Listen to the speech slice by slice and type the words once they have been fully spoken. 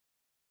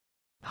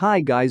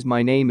Hi guys,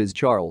 my name is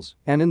Charles,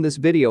 and in this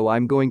video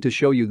I'm going to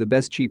show you the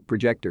best cheap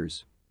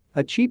projectors.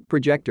 A cheap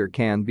projector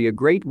can be a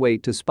great way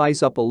to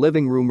spice up a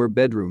living room or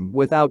bedroom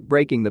without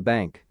breaking the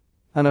bank.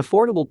 An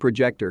affordable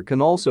projector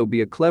can also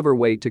be a clever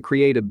way to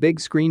create a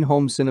big screen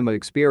home cinema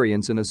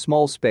experience in a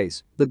small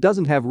space that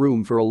doesn't have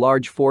room for a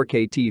large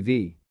 4K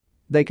TV.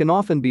 They can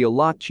often be a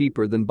lot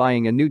cheaper than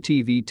buying a new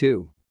TV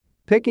too.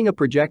 Picking a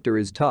projector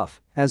is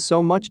tough, as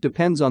so much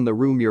depends on the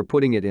room you're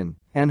putting it in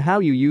and how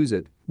you use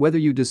it, whether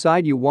you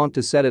decide you want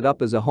to set it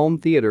up as a home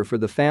theater for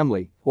the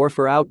family or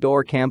for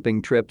outdoor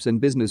camping trips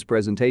and business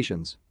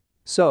presentations.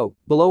 So,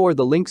 below are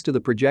the links to the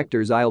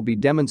projectors I'll be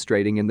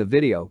demonstrating in the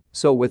video,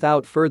 so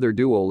without further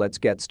ado let's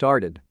get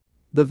started.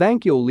 The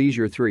Vanquio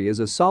Leisure 3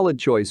 is a solid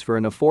choice for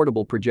an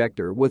affordable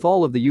projector with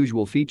all of the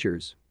usual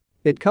features.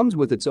 It comes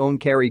with its own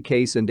carry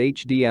case and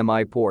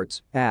HDMI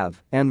ports,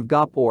 AV, and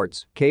VGA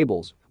ports,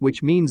 cables,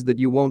 which means that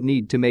you won't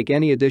need to make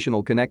any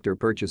additional connector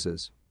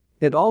purchases.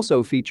 It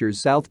also features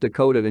South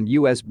Dakota and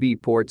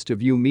USB ports to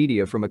view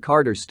media from a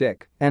card or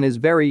stick and is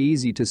very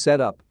easy to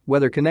set up,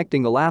 whether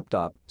connecting a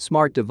laptop,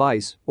 smart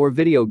device, or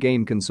video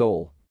game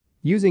console.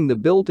 Using the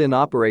built-in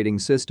operating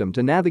system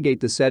to navigate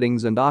the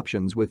settings and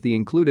options with the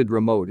included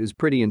remote is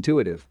pretty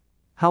intuitive.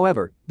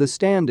 However, the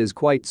stand is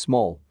quite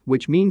small,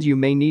 which means you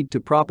may need to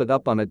prop it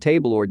up on a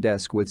table or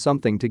desk with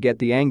something to get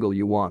the angle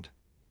you want.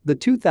 The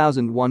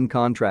 2001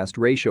 contrast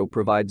ratio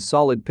provides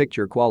solid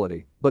picture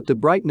quality, but the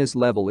brightness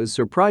level is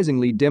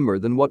surprisingly dimmer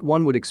than what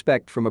one would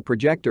expect from a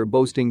projector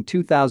boasting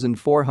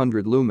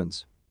 2400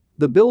 lumens.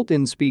 The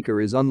built-in speaker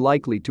is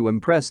unlikely to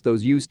impress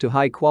those used to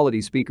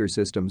high-quality speaker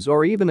systems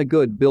or even a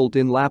good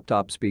built-in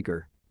laptop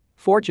speaker.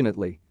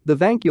 Fortunately, the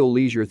Vanquio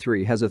Leisure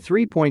 3 has a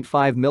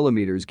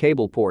 3.5mm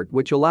cable port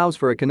which allows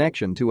for a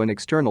connection to an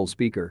external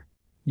speaker.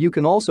 You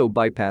can also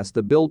bypass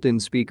the built-in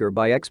speaker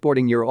by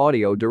exporting your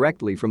audio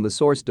directly from the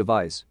source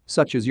device,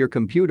 such as your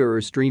computer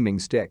or streaming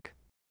stick.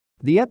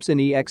 The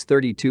Epson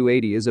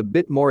EX3280 is a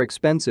bit more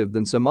expensive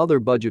than some other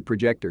budget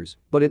projectors,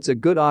 but it's a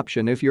good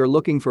option if you're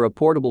looking for a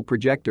portable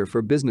projector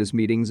for business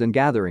meetings and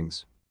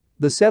gatherings.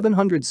 The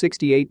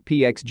 768p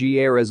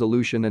XGA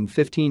resolution and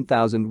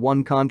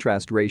 15,001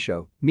 contrast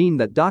ratio mean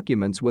that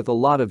documents with a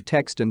lot of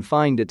text and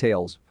fine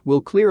details will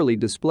clearly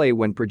display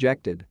when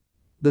projected.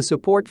 The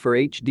support for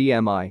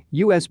HDMI,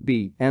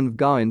 USB, and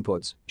VGA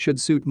inputs should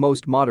suit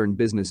most modern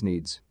business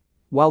needs.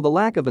 While the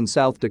lack of an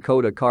South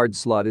Dakota card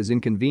slot is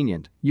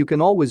inconvenient, you can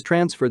always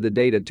transfer the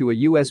data to a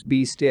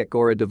USB stick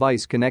or a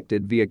device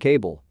connected via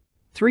cable.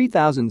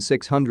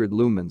 3600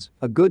 lumens,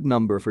 a good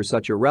number for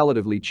such a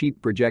relatively cheap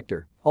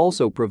projector,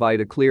 also provide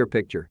a clear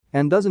picture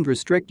and doesn't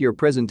restrict your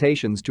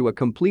presentations to a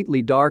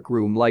completely dark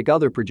room like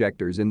other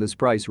projectors in this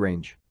price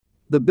range.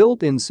 The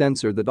built-in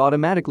sensor that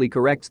automatically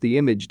corrects the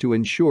image to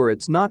ensure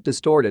it's not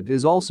distorted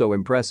is also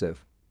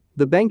impressive.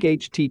 The Benq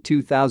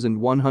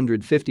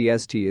HT2150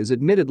 ST is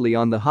admittedly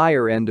on the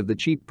higher end of the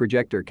cheap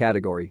projector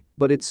category,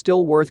 but it's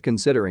still worth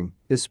considering,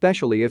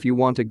 especially if you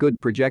want a good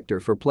projector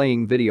for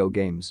playing video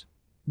games.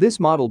 This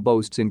model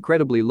boasts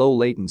incredibly low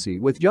latency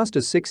with just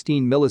a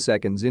 16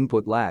 milliseconds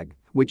input lag,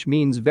 which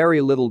means very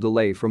little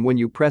delay from when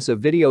you press a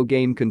video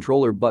game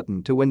controller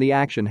button to when the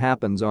action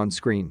happens on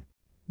screen.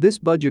 This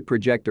budget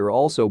projector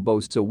also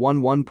boasts a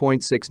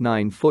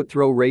 1:1.69 foot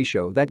throw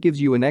ratio that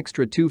gives you an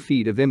extra 2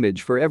 feet of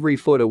image for every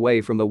foot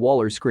away from the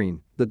wall or screen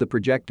that the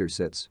projector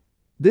sits.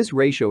 This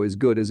ratio is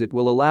good as it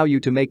will allow you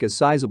to make a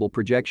sizable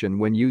projection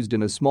when used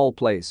in a small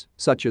place,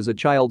 such as a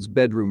child's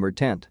bedroom or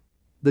tent.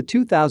 The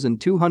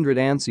 2200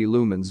 ANSI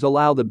lumens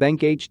allow the Benq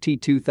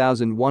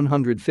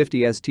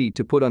HT2150 ST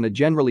to put on a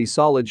generally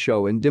solid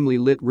show in dimly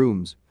lit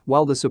rooms,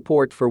 while the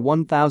support for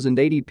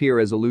 1080p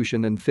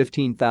resolution and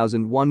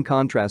 15,001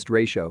 contrast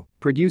ratio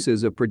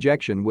produces a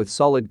projection with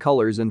solid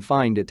colors and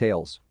fine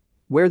details.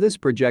 Where this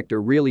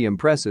projector really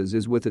impresses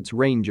is with its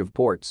range of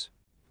ports.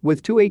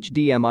 With 2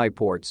 HDMI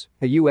ports,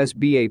 a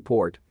USB-A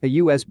port, a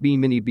USB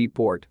Mini-B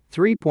port,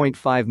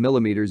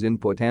 3.5mm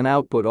input and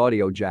output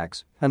audio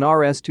jacks, an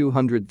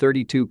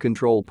RS-232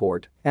 control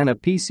port, and a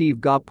PC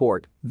VGA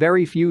port,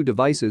 very few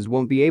devices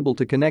won't be able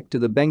to connect to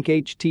the Benq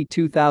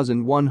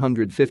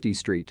HT2150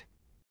 Street.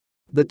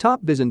 The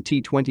TopVision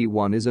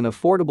T21 is an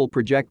affordable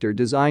projector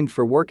designed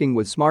for working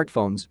with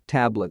smartphones,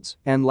 tablets,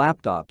 and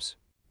laptops.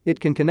 It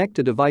can connect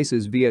to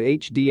devices via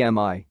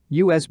HDMI,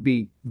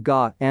 USB,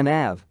 VGA, and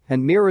AV,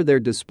 and mirror their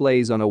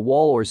displays on a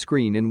wall or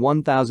screen in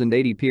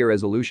 1080p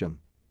resolution.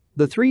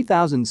 The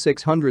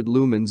 3600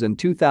 lumens and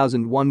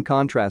 2001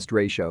 contrast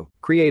ratio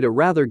create a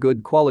rather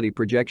good quality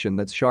projection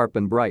that's sharp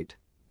and bright.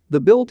 The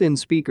built-in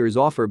speakers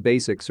offer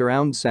basic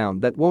surround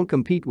sound that won't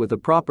compete with a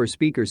proper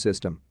speaker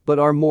system, but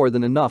are more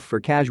than enough for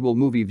casual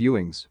movie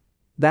viewings.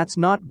 That's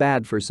not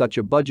bad for such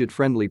a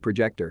budget-friendly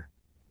projector.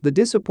 The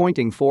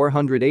disappointing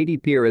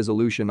 480p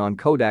resolution on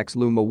Kodak's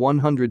Luma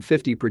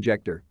 150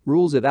 projector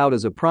rules it out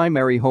as a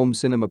primary home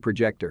cinema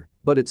projector,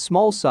 but its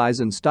small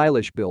size and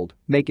stylish build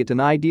make it an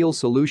ideal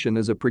solution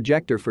as a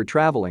projector for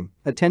traveling,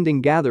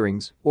 attending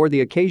gatherings, or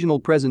the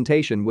occasional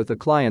presentation with a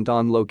client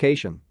on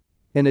location.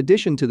 In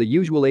addition to the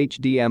usual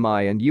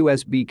HDMI and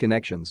USB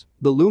connections,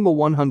 the Luma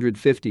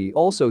 150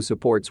 also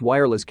supports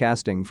wireless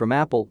casting from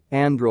Apple,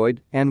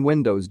 Android, and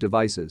Windows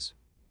devices.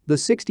 The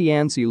 60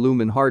 ANSI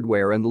lumen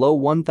hardware and low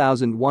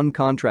 1001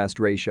 contrast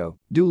ratio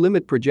do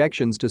limit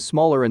projections to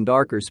smaller and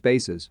darker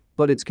spaces,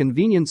 but its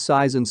convenient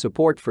size and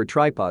support for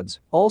tripods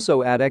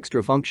also add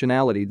extra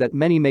functionality that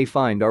many may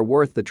find are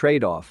worth the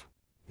trade-off.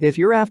 If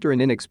you're after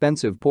an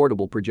inexpensive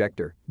portable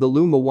projector, the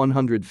Luma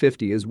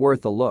 150 is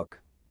worth a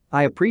look.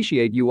 I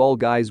appreciate you all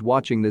guys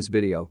watching this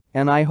video,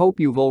 and I hope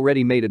you've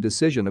already made a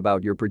decision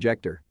about your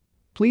projector.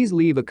 Please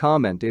leave a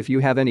comment if you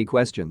have any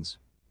questions.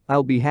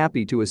 I'll be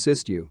happy to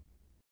assist you.